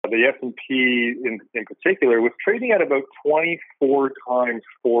the S&P in particular was trading at about 24 times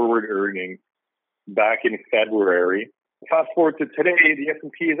forward earnings back in February. Fast forward to today, the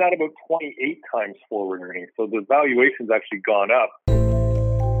S&P is at about 28 times forward earnings. So the valuation's actually gone up.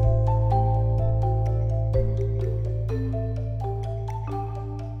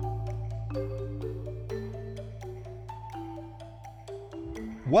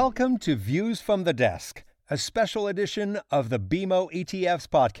 Welcome to Views from the Desk, a special edition of the BMO ETFs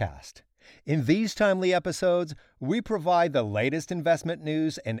podcast. In these timely episodes, we provide the latest investment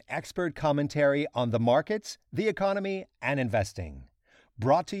news and expert commentary on the markets, the economy, and investing.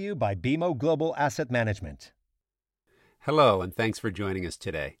 Brought to you by BMO Global Asset Management. Hello, and thanks for joining us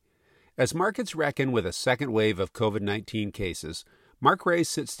today. As markets reckon with a second wave of COVID-19 cases, Mark Race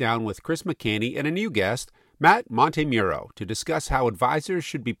sits down with Chris McCaney and a new guest, Matt Montemuro, to discuss how advisors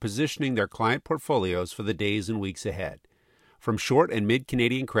should be positioning their client portfolios for the days and weeks ahead. From short and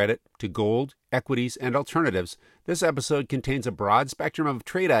mid-Canadian credit to gold, equities, and alternatives, this episode contains a broad spectrum of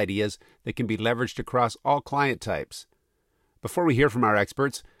trade ideas that can be leveraged across all client types. Before we hear from our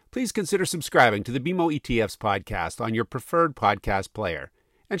experts, please consider subscribing to the BMO ETFs podcast on your preferred podcast player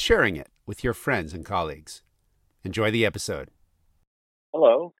and sharing it with your friends and colleagues. Enjoy the episode.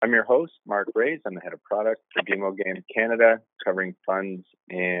 Hello, I'm your host, Mark Race. I'm the head of product for BMO GAM Canada, covering funds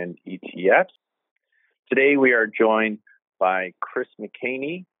and ETFs. Today we are joined by Chris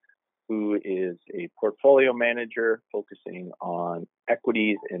McCaney, who is a portfolio manager focusing on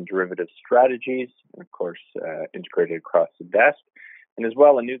equities and derivative strategies, and of course, integrated across the desk. And as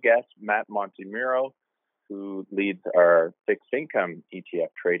well, a new guest, Matt Montemuro, who leads our fixed income ETF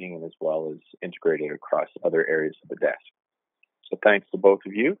trading and as well as integrated across other areas of the desk. So thanks to both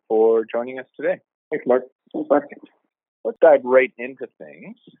of you for joining us today. Thanks, Mark. Let's dive right into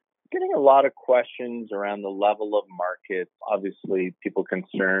things. Getting a lot of questions around the level of markets. Obviously, people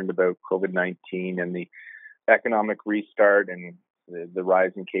concerned about COVID-19 and the economic restart and the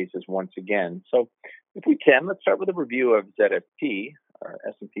rise in cases once again. So if we can, let's start with a review of ZFP, our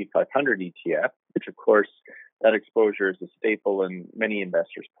S&P 500 ETF, which of course, that exposure is a staple in many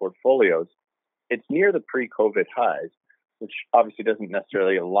investors' portfolios. It's near the pre-COVID highs, which obviously doesn't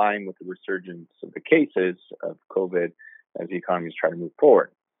necessarily align with the resurgence of the cases of COVID as the economies try to move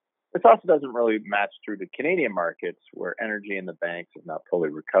forward. This also doesn't really match through the Canadian markets where energy and the banks have not fully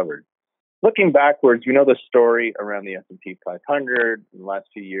recovered. Looking backwards, you know the story around the S&P 500. In the last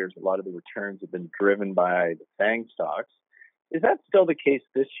few years, a lot of the returns have been driven by the FANG stocks. Is that still the case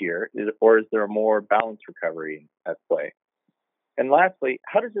this year, or is there a more balanced recovery at play? And lastly,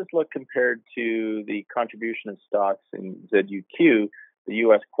 how does this look compared to the contribution of stocks in ZUQ, the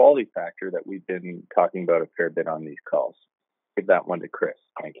U.S. quality factor that we've been talking about a fair bit on these calls? Give that one to Chris.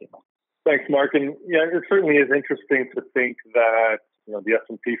 Thank you. Thanks, Mark. And yeah, it certainly is interesting to think that the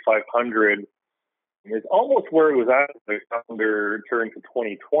S&P 500 is almost where it was at the calendar turn to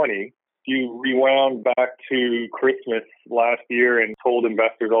 2020. You rewound back to Christmas last year and told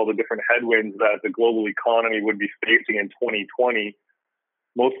investors all the different headwinds that the global economy would be facing in 2020.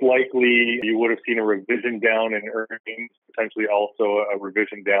 Most likely, you would have seen a revision down in earnings, potentially also a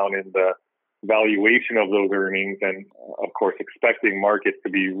revision down in the valuation of those earnings, and of course, expecting markets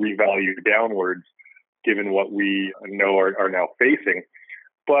to be revalued downwards, given what we know are now facing.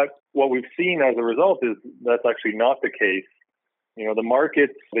 But what we've seen as a result is that's actually not the case. The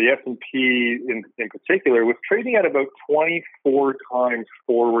markets, the S&P in particular, was trading at about 24 times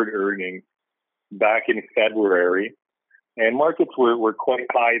forward earnings back in February. And markets were quite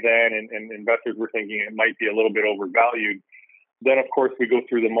high then, and investors were thinking it might be a little bit overvalued. Then, of course, we go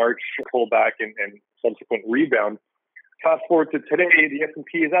through the March pullback and subsequent rebound. Fast forward to today, the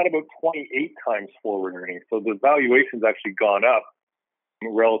S&P is at about 28 times forward earnings. So the valuation's actually gone up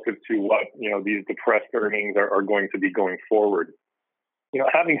relative to what, these depressed earnings are going to be going forward.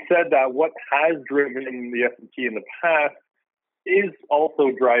 Having said that, what has driven the S&P in the past is also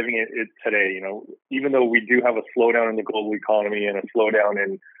driving it today. Even though we do have a slowdown in the global economy and a slowdown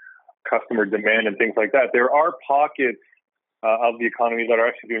in customer demand and things like that, there are pockets of the economy that are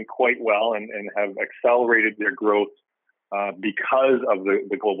actually doing quite well and have accelerated their growth because of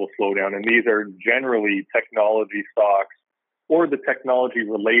the global slowdown. And these are generally technology stocks or the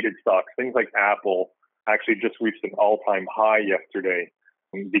technology-related stocks. Things like Apple actually just reached an all-time high yesterday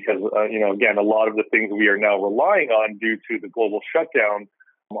because, again, a lot of the things we are now relying on due to the global shutdown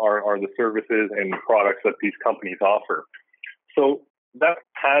are the services and products that these companies offer. So that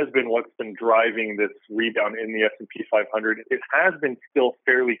has been what's been driving this rebound in the S&P 500. It has been still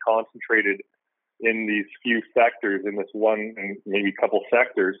fairly concentrated in these few sectors, in this one and maybe couple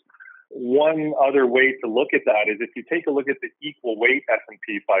sectors. One other way to look at that is if you take a look at the equal weight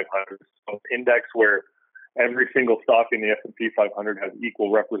S&P 500, so an index where every single stock in the S&P 500 has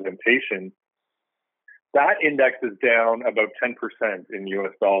equal representation, that index is down about 10% in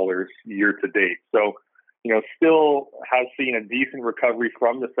US dollars year to date. So, still has seen a decent recovery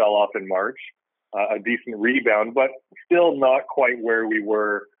from the sell-off in March, a decent rebound, but still not quite where we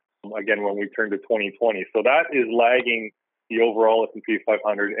were, again, when we turned to 2020. So that is lagging the overall S&P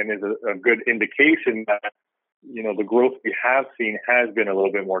 500 and is a good indication that, the growth we have seen has been a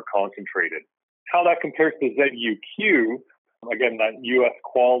little bit more concentrated. How that compares to ZUQ, again, that U.S.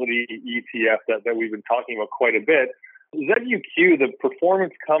 quality ETF that we've been talking about quite a bit, ZUQ,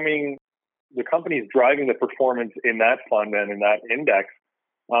 the companies driving the performance in that fund and in that index,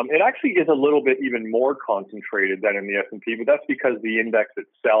 it actually is a little bit even more concentrated than in the S&P, but that's because the index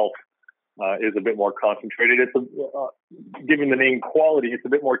itself is a bit more concentrated. It's given the name quality, it's a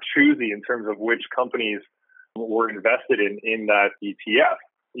bit more choosy in terms of which companies were invested in that ETF.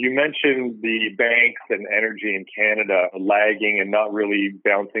 You mentioned the banks and energy in Canada lagging and not really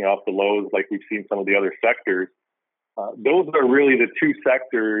bouncing off the lows like we've seen some of the other sectors. Those are really the two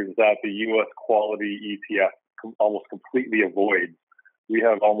sectors that the U.S. quality ETF almost completely avoids. We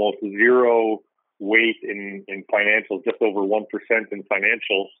have almost zero weight in financials, just over 1% in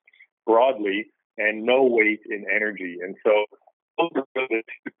financials broadly, and no weight in energy. And so those are the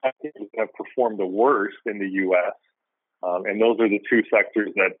two sectors that have performed the worst in the U.S., and those are the two sectors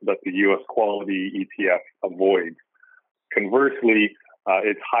that the U.S. quality ETF avoids. Conversely,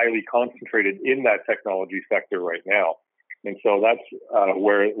 it's highly concentrated in that technology sector right now. And so that's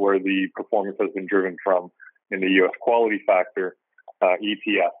where the performance has been driven from in the U.S. quality factor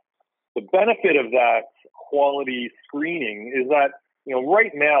ETF. The benefit of that quality screening is that,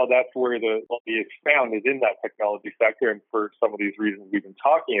 right now that's where the quality is found, is in that technology sector, and for some of these reasons we've been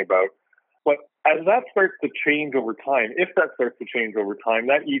talking about. But as that starts to change over time, if that starts to change over time,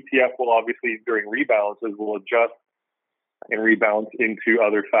 that ETF will obviously, during rebalances, will adjust and rebalance into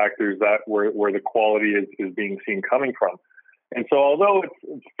other factors that where the quality is being seen coming from. And so although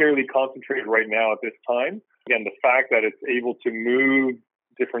it's fairly concentrated right now at this time, again, the fact that it's able to move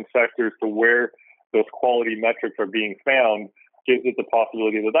different sectors to where those quality metrics are being found gives it the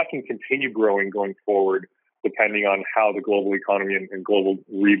possibility that can continue growing going forward, depending on how the global economy and global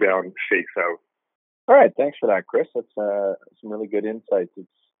rebound shakes out. All right. Thanks for that, Chris. That's some really good insights. It's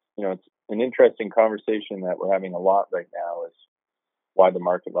an interesting conversation that we're having a lot right now, is why the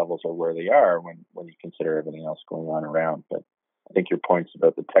market levels are where they are when you consider everything else going on around. But I think your points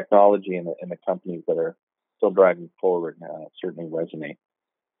about the technology and the companies that are still driving forward certainly resonate.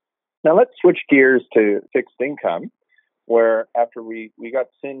 Now let's switch gears to fixed income, where after we got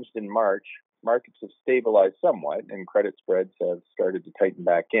singed in March, markets have stabilized somewhat and credit spreads have started to tighten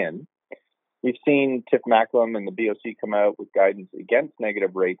back in. We've seen Tiff Macklem and the BOC come out with guidance against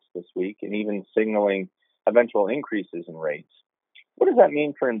negative rates this week and even signaling eventual increases in rates. What does that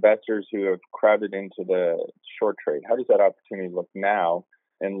mean for investors who have crowded into the short trade? How does that opportunity look now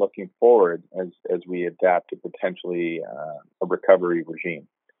and looking forward as we adapt to potentially a recovery regime?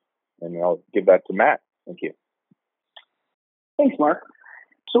 And I'll give that to Matt. Thank you. Thanks, Mark.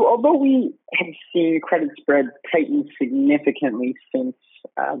 So although we have seen credit spreads tighten significantly since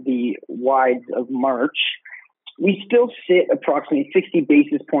the wides of March, we still sit approximately 60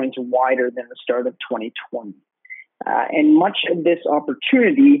 basis points wider than the start of 2020. And much of this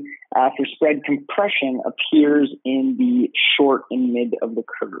opportunity for spread compression appears in the short and mid of the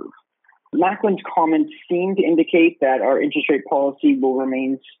curve. Macklin's comments seem to indicate that our interest rate policy will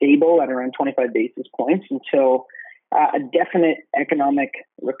remain stable at around 25 basis points until a definite economic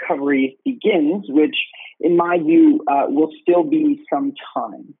recovery begins, which in my view will still be some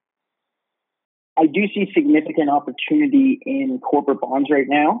time. I do see significant opportunity in corporate bonds right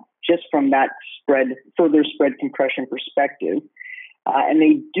now, just from that further spread compression perspective. And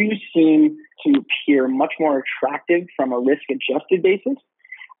they do seem to appear much more attractive from a risk-adjusted basis,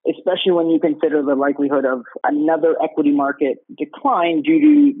 especially when you consider the likelihood of another equity market decline due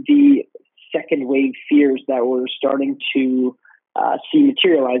to the second wave fears that we're starting to see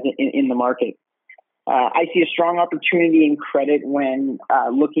materialize in the market. I see a strong opportunity in credit when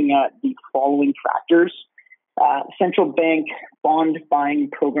looking at the following factors. Central bank bond buying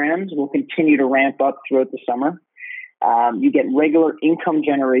programs will continue to ramp up throughout the summer. You get regular income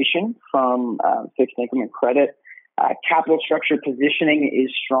generation from fixed income and credit. Capital structure positioning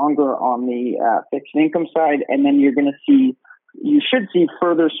is stronger on the fixed income side, and then you should see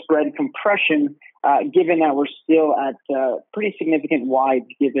further spread compression, given that we're still at pretty significant wides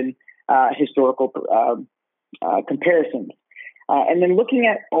given historical comparisons. And then looking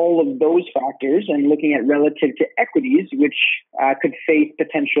at all of those factors and looking at relative to equities, which could face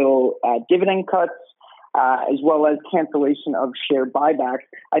potential dividend cuts, as well as cancellation of share buybacks,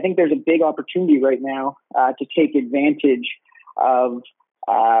 I think there's a big opportunity right now to take advantage of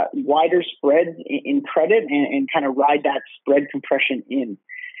wider spreads in credit and kind of ride that spread compression in.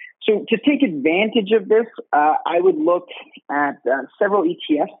 So to take advantage of this, I would look at several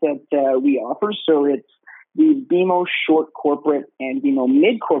ETFs that we offer. So it's the BMO Short Corporate and BMO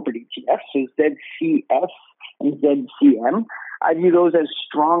Mid Corporate ETFs, so ZCS and ZCM. I view those as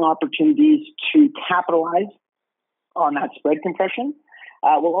strong opportunities to capitalize on that spread compression.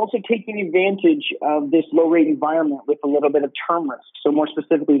 We're also taking advantage of this low rate environment with a little bit of term risk. So more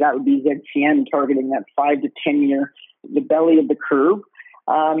specifically, that would be ZCM targeting that 5 to 10 year, the belly of the curve.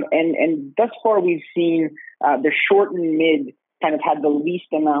 And thus far, we've seen the short and mid kind of had the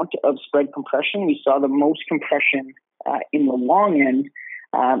least amount of spread compression. We saw the most compression in the long end,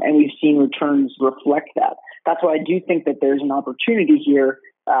 and we've seen returns reflect that. That's why I do think that there's an opportunity here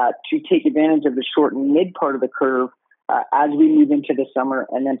to take advantage of the short and mid part of the curve as we move into the summer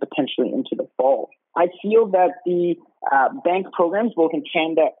and then potentially into the fall. I feel that the bank programs, both in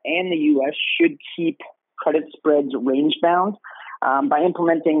Canada and the U.S., should keep credit spreads range bound by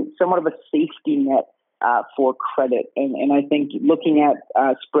implementing somewhat of a safety net for credit. And I think looking at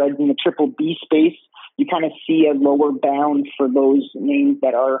spreads in the triple B space, you kind of see a lower bound for those names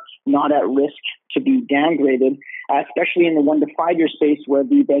that are not at risk to be downgraded, especially in the 1 to 5 year space where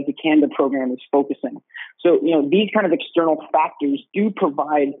the Bank of Canada program is focusing. So, these kind of external factors do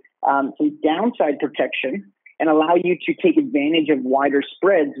provide some downside protection and allow you to take advantage of wider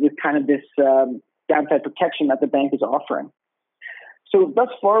spreads with kind of this downside protection that the bank is offering. So thus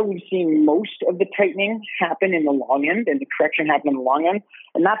far, we've seen most of the tightening happen in the long end and the correction happen in the long end.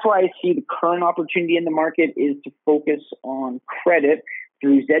 And that's why I see the current opportunity in the market is to focus on credit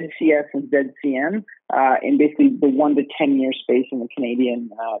through ZCS and ZCM in basically the 1 to 10 year space in the Canadian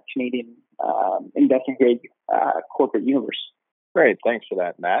investment grade corporate universe. Great. Thanks for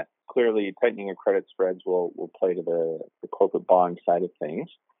that, Matt. Clearly, tightening of credit spreads will play to the corporate bond side of things.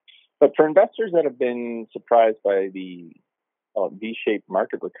 But for investors that have been surprised by the V-shaped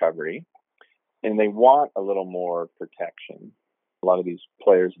market recovery, and they want a little more protection. A lot of these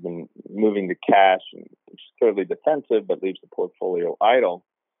players have been moving to cash, which is clearly defensive, but leaves the portfolio idle.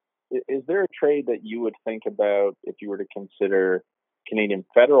 Is there a trade that you would think about if you were to consider Canadian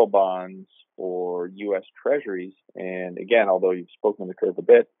federal bonds or U.S. Treasuries? And again, although you've spoken on the curve a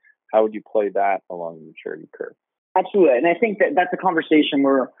bit, how would you play that along the maturity curve? Absolutely. And I think that that's a conversation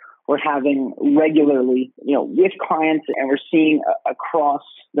we're having regularly, with clients, and we're seeing across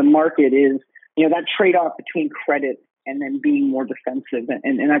the market is, that trade-off between credit and then being more defensive,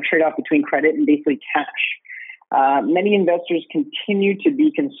 and that trade-off between credit and basically cash. Many investors continue to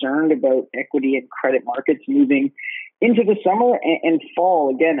be concerned about equity and credit markets moving into the summer and fall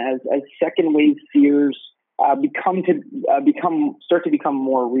again as second wave fears start to become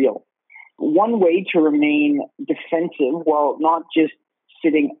more real. One way to remain defensive, while not just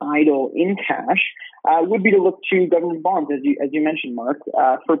sitting idle in cash, would be to look to government bonds, as you mentioned, Mark,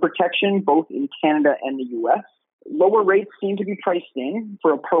 for protection both in Canada and the U.S. Lower rates seem to be priced in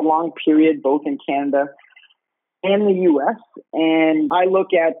for a prolonged period, both in Canada and the U.S. And I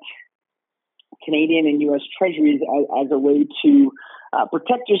look at Canadian and U.S. Treasuries as a way to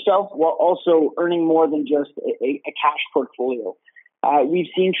protect yourself while also earning more than just a cash portfolio.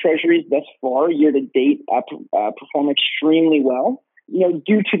 We've seen Treasuries thus far, year to date, perform extremely well.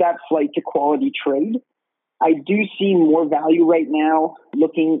 Due to that flight to quality trade. I do see more value right now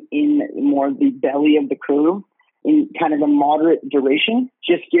looking in more the belly of the curve in kind of a moderate duration,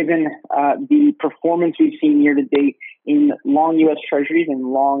 just given the performance we've seen year to date in long U.S. Treasuries and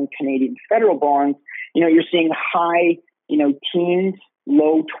long Canadian federal bonds. You're seeing high, teens,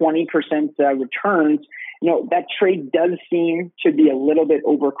 low 20% returns. That trade does seem to be a little bit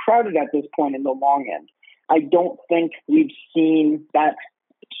overcrowded at this point in the long end. I don't think we've seen that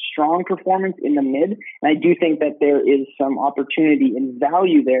strong performance in the mid. And I do think that there is some opportunity in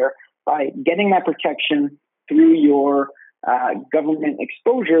value there by getting that protection through your government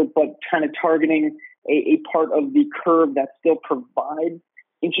exposure, but kind of targeting a part of the curve that still provides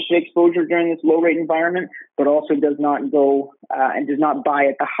interest rate exposure during this low rate environment, but also does not go and does not buy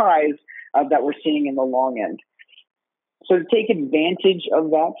at the highs that we're seeing in the long end. So to take advantage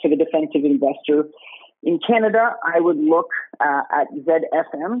of that for the defensive investor, in Canada, I would look at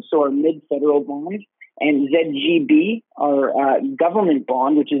ZFM, so our mid-federal bond, and ZGB, our government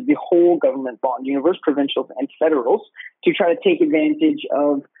bond, which is the whole government bond universe, provincials and federals, to try to take advantage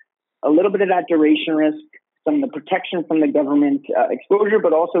of a little bit of that duration risk, some of the protection from the government exposure,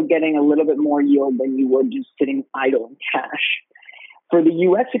 but also getting a little bit more yield than you would just sitting idle in cash. For the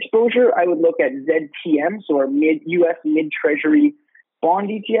U.S. exposure, I would look at ZTM, so our U.S. mid-treasury bond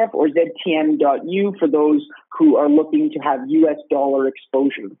ETF, or ZTM.U for those who are looking to have U.S. dollar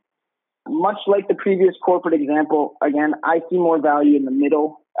exposure. Much like the previous corporate example, again, I see more value in the mid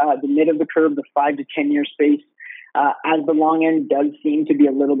of the curve, the 5 to 10 year space, as the long end does seem to be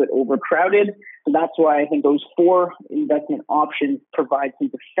a little bit overcrowded. So that's why I think those 4 investment options provide some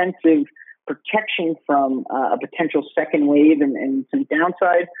defensive protection from a potential second wave and some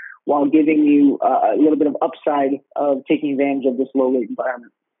downside, while giving you a little bit of upside of taking advantage of this low rate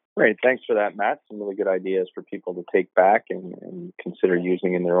environment. Great. Thanks for that, Matt. Some really good ideas for people to take back and consider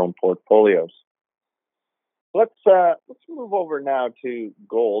using in their own portfolios. Let's move over now to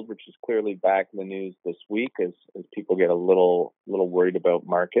gold, which is clearly back in the news this week as people get a little worried about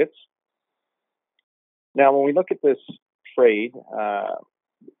markets. Now, when we look at this trade,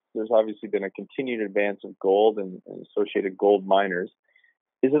 there's obviously been a continued advance of gold and associated gold miners.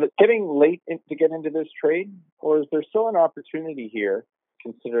 Is it getting late to get into this trade, or is there still an opportunity here,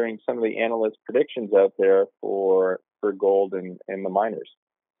 considering some of the analyst predictions out there for gold and the miners?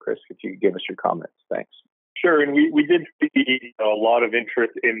 Chris, if you could give us your comments. Thanks. Sure, and we did see a lot of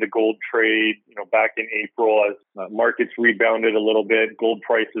interest in the gold trade, back in April as markets rebounded a little bit, gold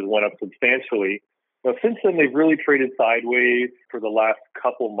prices went up substantially. Now, since then, they've really traded sideways for the last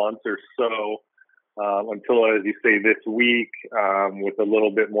couple months or so, until, as you say, this week, with a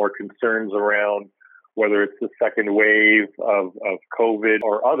little bit more concerns around whether it's the second wave of COVID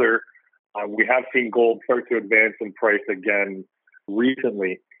or other. We have seen gold start to advance in price again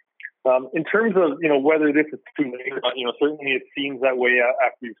recently. In terms of, whether this is too late or not, certainly it seems that way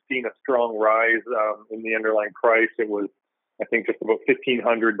after you've seen a strong rise in the underlying price. It was, I think, just about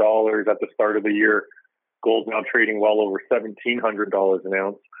 $1,500 at the start of the year. Gold now trading well over $1,700 an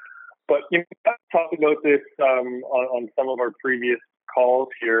ounce. But I've talked about this on some of our previous calls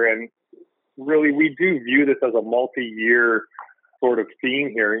here, and really we do view this as a multi-year sort of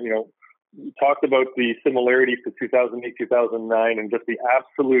theme here. We talked about the similarities to 2008, 2009, and just the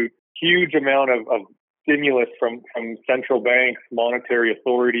absolute huge amount of stimulus from central banks, monetary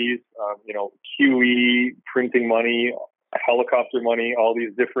authorities, QE, printing money, helicopter money, all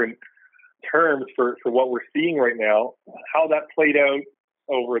these different terms for what we're seeing right now. How that played out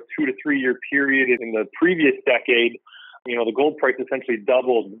over a 2 to 3 year period in the previous decade, the gold price essentially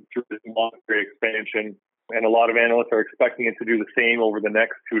doubled through this monetary expansion. And a lot of analysts are expecting it to do the same over the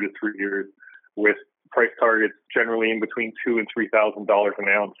next 2 to 3 years, with price targets generally in between $2,000 and $3,000 an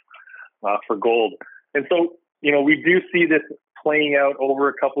ounce for gold. And so, we do see this playing out over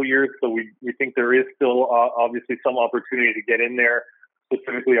a couple of years. So we think there is still obviously some opportunity to get in there,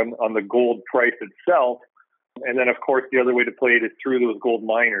 specifically on the gold price itself. And then, of course, the other way to play it is through those gold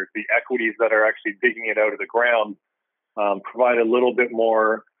miners. The equities that are actually digging it out of the ground provide a little bit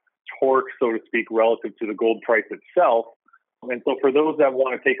more torque, so to speak, relative to the gold price itself. And so for those that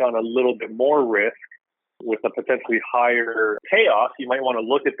want to take on a little bit more risk with a potentially higher payoff, you might want to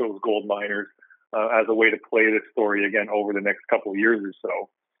look at those gold miners as a way to play this story again over the next couple of years or so.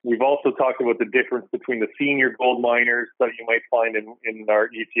 We've also talked about the difference between the senior gold miners that you might find in our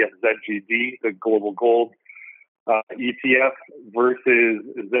ETF ZGD, the global gold ETF, versus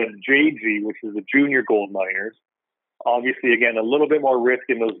ZJG, which is the junior gold miners. Obviously, again, a little bit more risk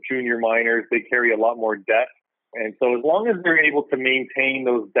in those junior miners. They carry a lot more debt. And so as long as they're able to maintain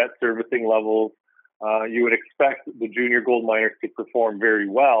those debt servicing levels, you would expect the junior gold miners to perform very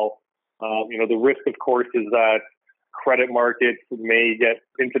well. The risk, of course, is that credit markets may get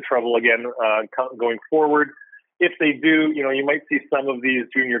into trouble again going forward. If they do, you might see some of these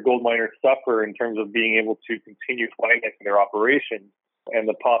junior gold miners suffer in terms of being able to continue financing their operations, and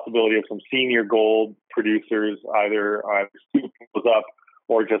the possibility of some senior gold producers either scooping those up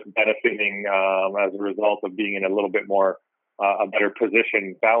or just benefiting as a result of being in a little bit more a better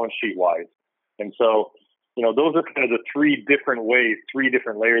position balance sheet wise. And so, those are kind of the three different ways, three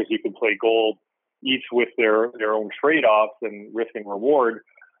different layers you can play gold, each with their own trade-offs and risk and reward.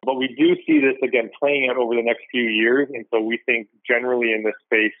 But we do see this, again, playing out over the next few years. And so we think generally in this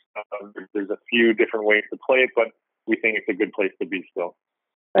space, there's a few different ways to play it, but we think it's a good place to be still.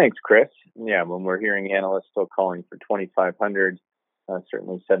 Thanks, Chris. Yeah, when we're hearing analysts still calling for 2,500,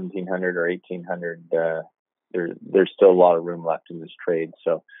 certainly 1,700 or 1,800, there's still a lot of room left in this trade.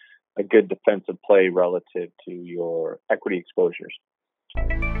 So a good defensive play relative to your equity exposures.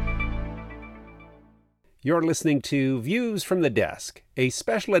 You're listening to Views from the Desk, a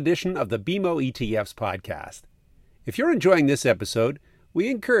special edition of the BMO ETFs podcast. If you're enjoying this episode, we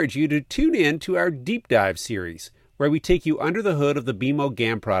encourage you to tune in to our Deep Dive series, where we take you under the hood of the BMO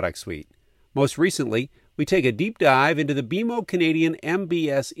GAM product suite. Most recently, we take a deep dive into the BMO Canadian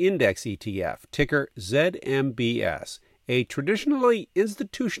MBS Index ETF, ticker ZMBS, a traditionally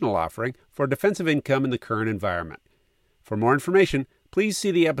institutional offering for defensive income in the current environment. For more information, please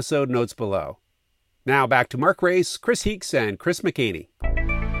see the episode notes below. Now back to Mark Race, Chris Heeks, and Chris McCaney.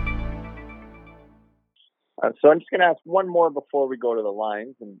 So I'm just going to ask one more before we go to the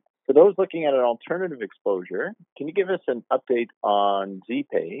lines. And for those looking at an alternative exposure, can you give us an update on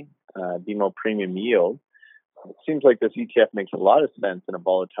ZPay, BMO Premium Yield? It seems like this ETF makes a lot of sense in a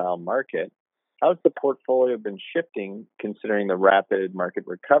volatile market. How's the portfolio been shifting considering the rapid market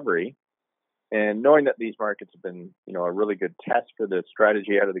recovery? And knowing that these markets have been, a really good test for the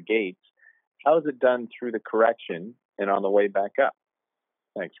strategy out of the gates, how is it done through the correction and on the way back up?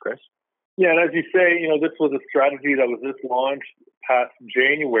 Thanks, Chris. Yeah, and as you say, this was a strategy that was just launched past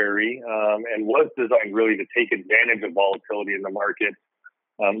January and was designed really to take advantage of volatility in the market.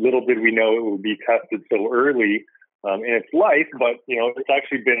 Little did we know it would be tested so early in its life, but it's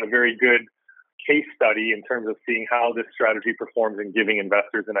actually been a very good case study in terms of seeing how this strategy performs and giving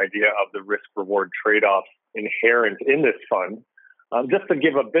investors an idea of the risk-reward trade-offs inherent in this fund. Just to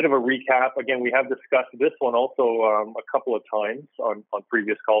give a bit of a recap, again, we have discussed this one also a couple of times on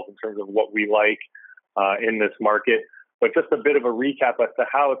previous calls in terms of what we like in this market. But just a bit of a recap as to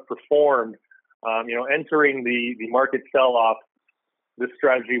how it's performed. Entering the market sell-off, this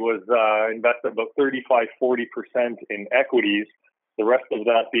strategy was invested about 35-40% in equities, the rest of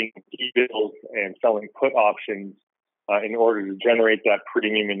that being T-bills and selling put options in order to generate that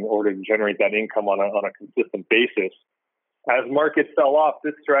premium, in order to generate that income on a consistent basis. As markets sell off,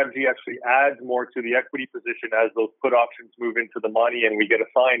 this strategy actually adds more to the equity position as those put options move into the money and we get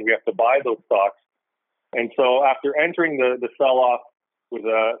assigned, we have to buy those stocks. And so after entering the sell-off with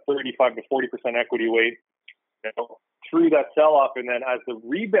a 35 to 40% equity weight, through that sell-off and then as the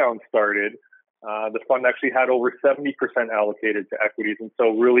rebound started, the fund actually had over 70% allocated to equities and so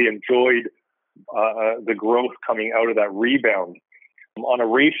really enjoyed the growth coming out of that rebound. On a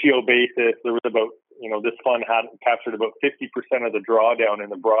ratio basis, there was about this fund had captured about 50% of the drawdown in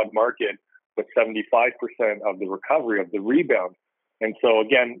the broad market, but 75% of the recovery of the rebound. And so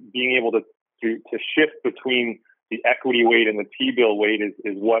again, being able to shift between the equity weight and the T-bill weight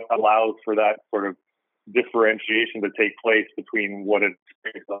is what allows for that sort of differentiation to take place between what it's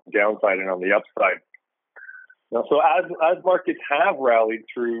on the downside and on the upside. Now, so as markets have rallied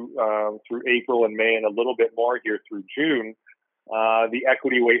through April and May and a little bit more here through June, the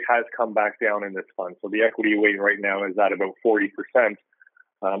equity weight has come back down in this fund. So the equity weight right now is at about 40%,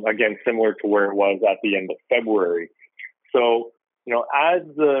 again, similar to where it was at the end of February. So, as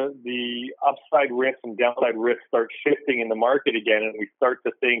the upside risk and downside risk start shifting in the market again, and we start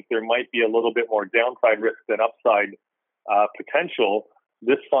to think there might be a little bit more downside risk than upside potential,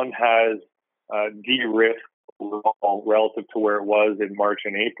 this fund has de-risked relative to where it was in March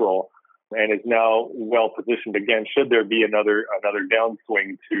and April, and is now well positioned again should there be another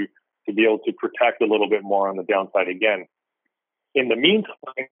downswing to be able to protect a little bit more on the downside again. In the meantime,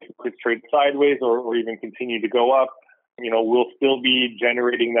 if it's trade sideways or even continue to go up, we'll still be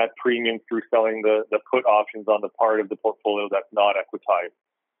generating that premium through selling the put options on the part of the portfolio that's not equitized.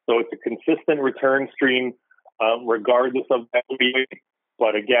 So it's a consistent return stream regardless of equity.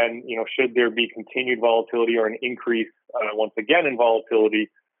 But again, should there be continued volatility or an increase once again in volatility,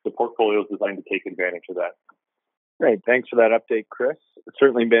 the portfolio is designed to take advantage of that. Great. Thanks for that update, Chris. It's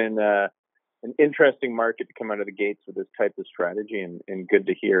certainly been an interesting market to come out of the gates with this type of strategy and good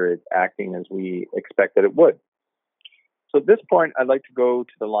to hear it acting as we expect that it would. So at this point, I'd like to go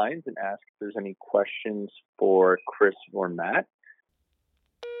to the lines and ask if there's any questions for Chris or Matt.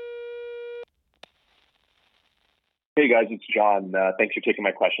 Hey guys, it's John. Thanks for taking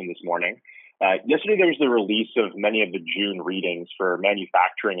my question this morning. Yesterday, there was the release of many of the June readings for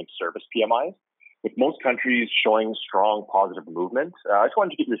manufacturing and service PMIs, with most countries showing strong positive movement. I just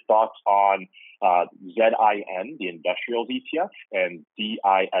wanted to get your thoughts on ZIM, the industrials ETF, and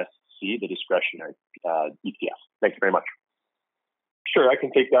DISC, the discretionary ETF. Thanks very much. Sure, I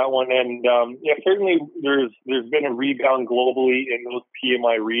can take that one. And certainly there's been a rebound globally in those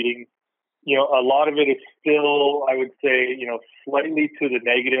PMI readings. A lot of it is still, I would say, slightly to the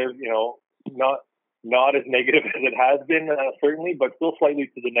negative, not as negative as it has been, certainly, but still slightly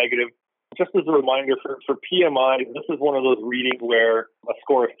to the negative. Just as a reminder, for PMI, this is one of those readings where a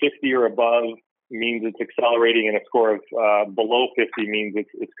score of 50 or above means it's accelerating and a score of below 50 means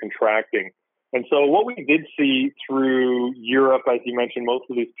it's contracting. And so what we did see through Europe, as you mentioned, most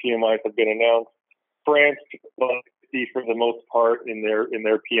of these PMIs have been announced. France for the most part in their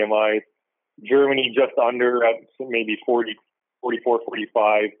PMIs. Germany just under at maybe 40, 44,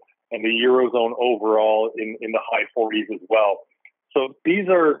 45, and the Eurozone overall in the high 40s as well. So these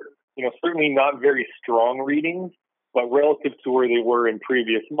are, certainly not very strong readings, but relative to where they were in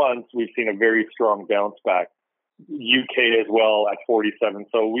previous months, we've seen a very strong bounce back. UK as well at 47.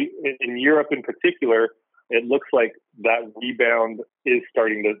 So in Europe in particular, it looks like that rebound is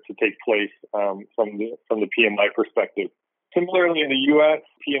starting to take place from the PMI perspective. Similarly, in the U.S.,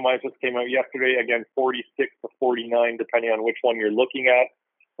 PMI just came out yesterday, again, 46 to 49, depending on which one you're looking at.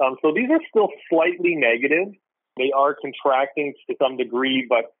 So these are still slightly negative. They are contracting to some degree,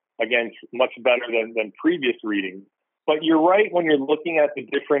 but again, much better than previous readings. But you're right when you're looking at the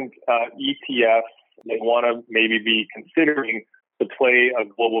different ETFs that want to maybe be considering to play a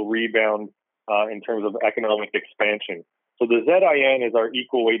global rebound in terms of economic expansion. So the ZIN is our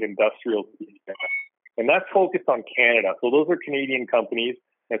equal weight industrial ETF. And that's focused on Canada. So those are Canadian companies.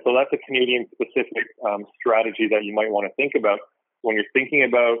 And so that's a Canadian specific strategy that you might want to think about. When you're thinking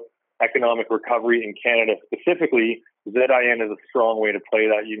about economic recovery in Canada specifically, ZIN is a strong way to play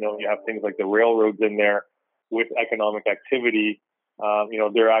that. You have things like the railroads in there with economic activity.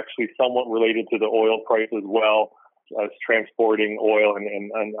 They're actually somewhat related to the oil price as well, as transporting oil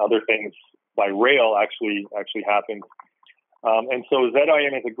and other things by rail actually happens. And so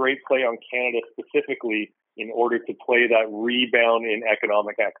ZIN is a great play on Canada specifically in order to play that rebound in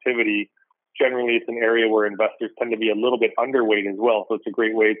economic activity. Generally, it's an area where investors tend to be a little bit underweight as well. So it's a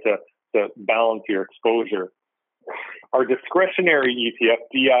great way to balance your exposure. Our discretionary ETF,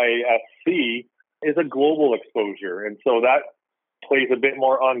 DISC, is a global exposure. And so that plays a bit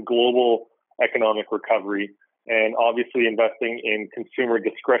more on global economic recovery and obviously investing in consumer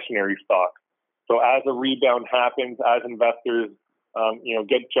discretionary stocks. So as a rebound happens, as investors,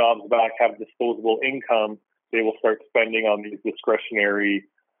 get jobs back, have disposable income, they will start spending on these discretionary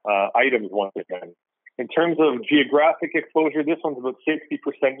items once again. In terms of geographic exposure, this one's about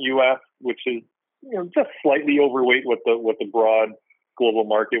 60% U.S., which is just slightly overweight what the broad global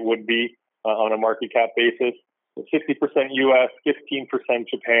market would be on a market cap basis. 60% U.S., 15%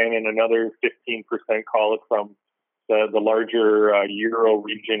 Japan, and another 15% call it from the larger Euro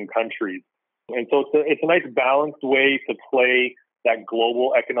region countries. And so it's a nice balanced way to play that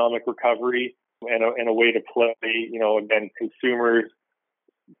global economic recovery and a way to play, again, consumers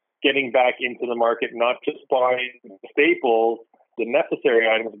getting back into the market, not just buying staples, the necessary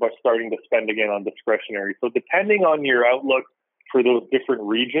items, but starting to spend again on discretionary. So depending on your outlook for those different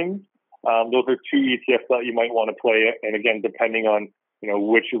regions, those are two ETFs that you might want to play. And again, depending on,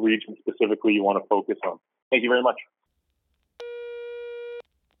 which region specifically you want to focus on. Thank you very much.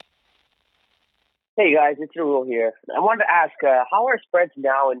 Hey guys, it's Rahul here. I wanted to ask, how are spreads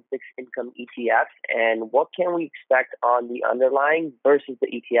now in fixed income ETFs, and what can we expect on the underlying versus the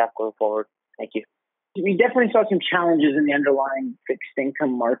ETF going forward? Thank you. We definitely saw some challenges in the underlying fixed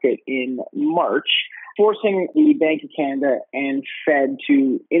income market in March, forcing the Bank of Canada and Fed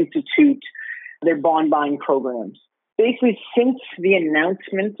to institute their bond buying programs. Basically, since the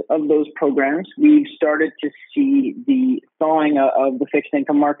announcement of those programs, we've started to see the thawing of the fixed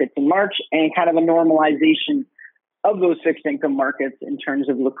income markets in March and kind of a normalization of those fixed income markets in terms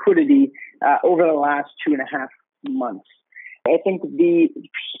of liquidity over the last 2.5 months. I think the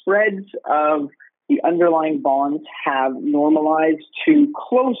spreads of the underlying bonds have normalized to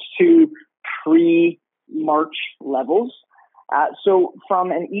close to pre-March levels. So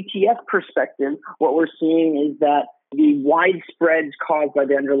from an ETF perspective, what we're seeing is that the wide spreads caused by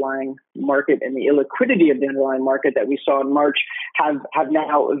the underlying market and the illiquidity of the underlying market that we saw in March have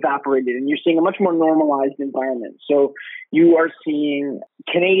now evaporated, and you're seeing a much more normalized environment. So you are seeing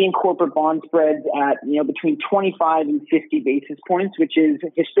Canadian corporate bond spreads at between 25 and 50 basis points, which is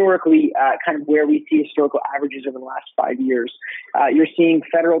historically kind of where we see historical averages over the last 5 years. You're seeing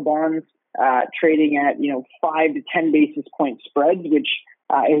federal bonds trading at 5 to 10 basis point spreads, which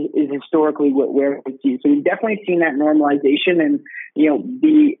is historically where we see. So we've definitely seen that normalization, and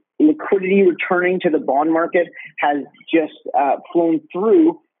the liquidity returning to the bond market has just flown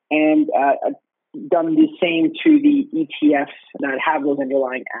through and done the same to the ETFs that have those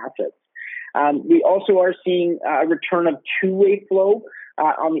underlying assets. We also are seeing a return of two-way flow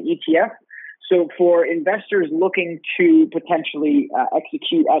on the ETF. So for investors looking to potentially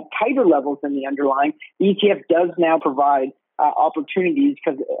execute at tighter levels than the underlying, the ETF does now provide opportunities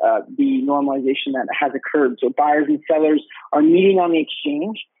because the normalization that has occurred. So buyers and sellers are meeting on the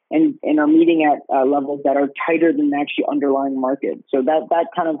exchange and are meeting at levels that are tighter than the actually underlying market. So that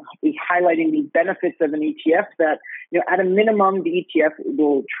kind of is highlighting the benefits of an ETF that, at a minimum, the ETF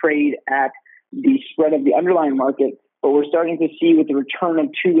will trade at the spread of the underlying market. But we're starting to see with the return of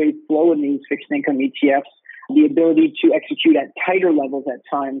two-way flow in these fixed income ETFs, the ability to execute at tighter levels at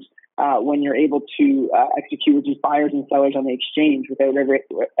times when you're able to execute with just buyers and sellers on the exchange without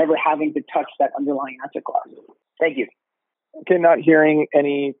ever having to touch that underlying asset class. Thank you. Okay, not hearing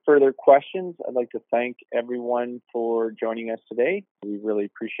any further questions. I'd like to thank everyone for joining us today. We really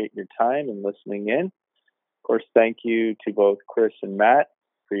appreciate your time and listening in. Of course, thank you to both Chris and Matt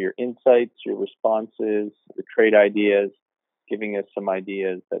for your insights, your responses, the trade ideas, giving us some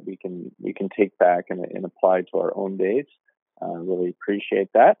ideas that we can take back and apply to our own days. Really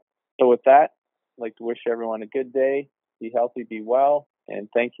appreciate that. So with that, I'd like to wish everyone a good day. Be healthy, be well, and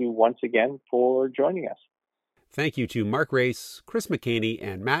thank you once again for joining us. Thank you to Mark Race, Chris McCaney,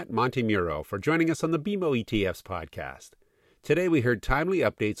 and Matt Montemuro for joining us on the BMO ETFs podcast. Today we heard timely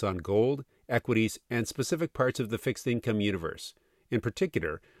updates on gold, equities, and specific parts of the fixed income universe. In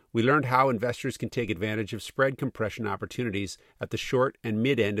particular, we learned how investors can take advantage of spread compression opportunities at the short and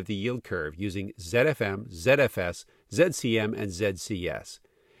mid end of the yield curve using ZFM, ZFS, ZCM, and ZCS.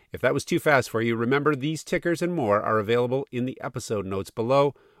 If that was too fast for you, remember these tickers and more are available in the episode notes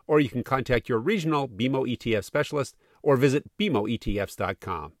below, or you can contact your regional BMO ETF specialist or visit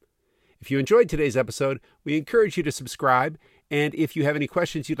bmoetfs.com. If you enjoyed today's episode, we encourage you to subscribe, and if you have any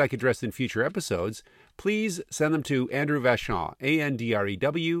questions you'd like addressed in future episodes, please send them to Andrew Vachon,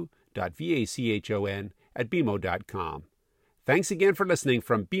 andrew.vachon@bmo.com. Thanks again for listening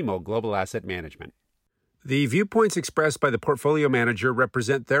from BMO Global Asset Management. The viewpoints expressed by the portfolio manager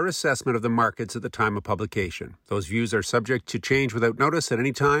represent their assessment of the markets at the time of publication. Those views are subject to change without notice at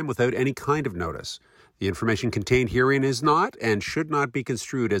any time without any kind of notice. The information contained herein is not and should not be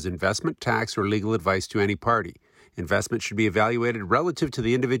construed as investment, tax, or legal advice to any party. Investment should be evaluated relative to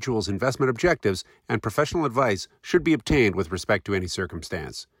the individual's investment objectives, and professional advice should be obtained with respect to any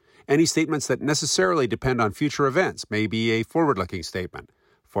circumstance. Any statements that necessarily depend on future events may be a forward-looking statement.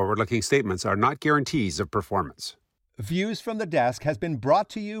 Forward-looking statements are not guarantees of performance. Views from the Desk has been brought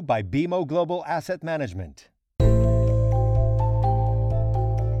to you by BMO Global Asset Management.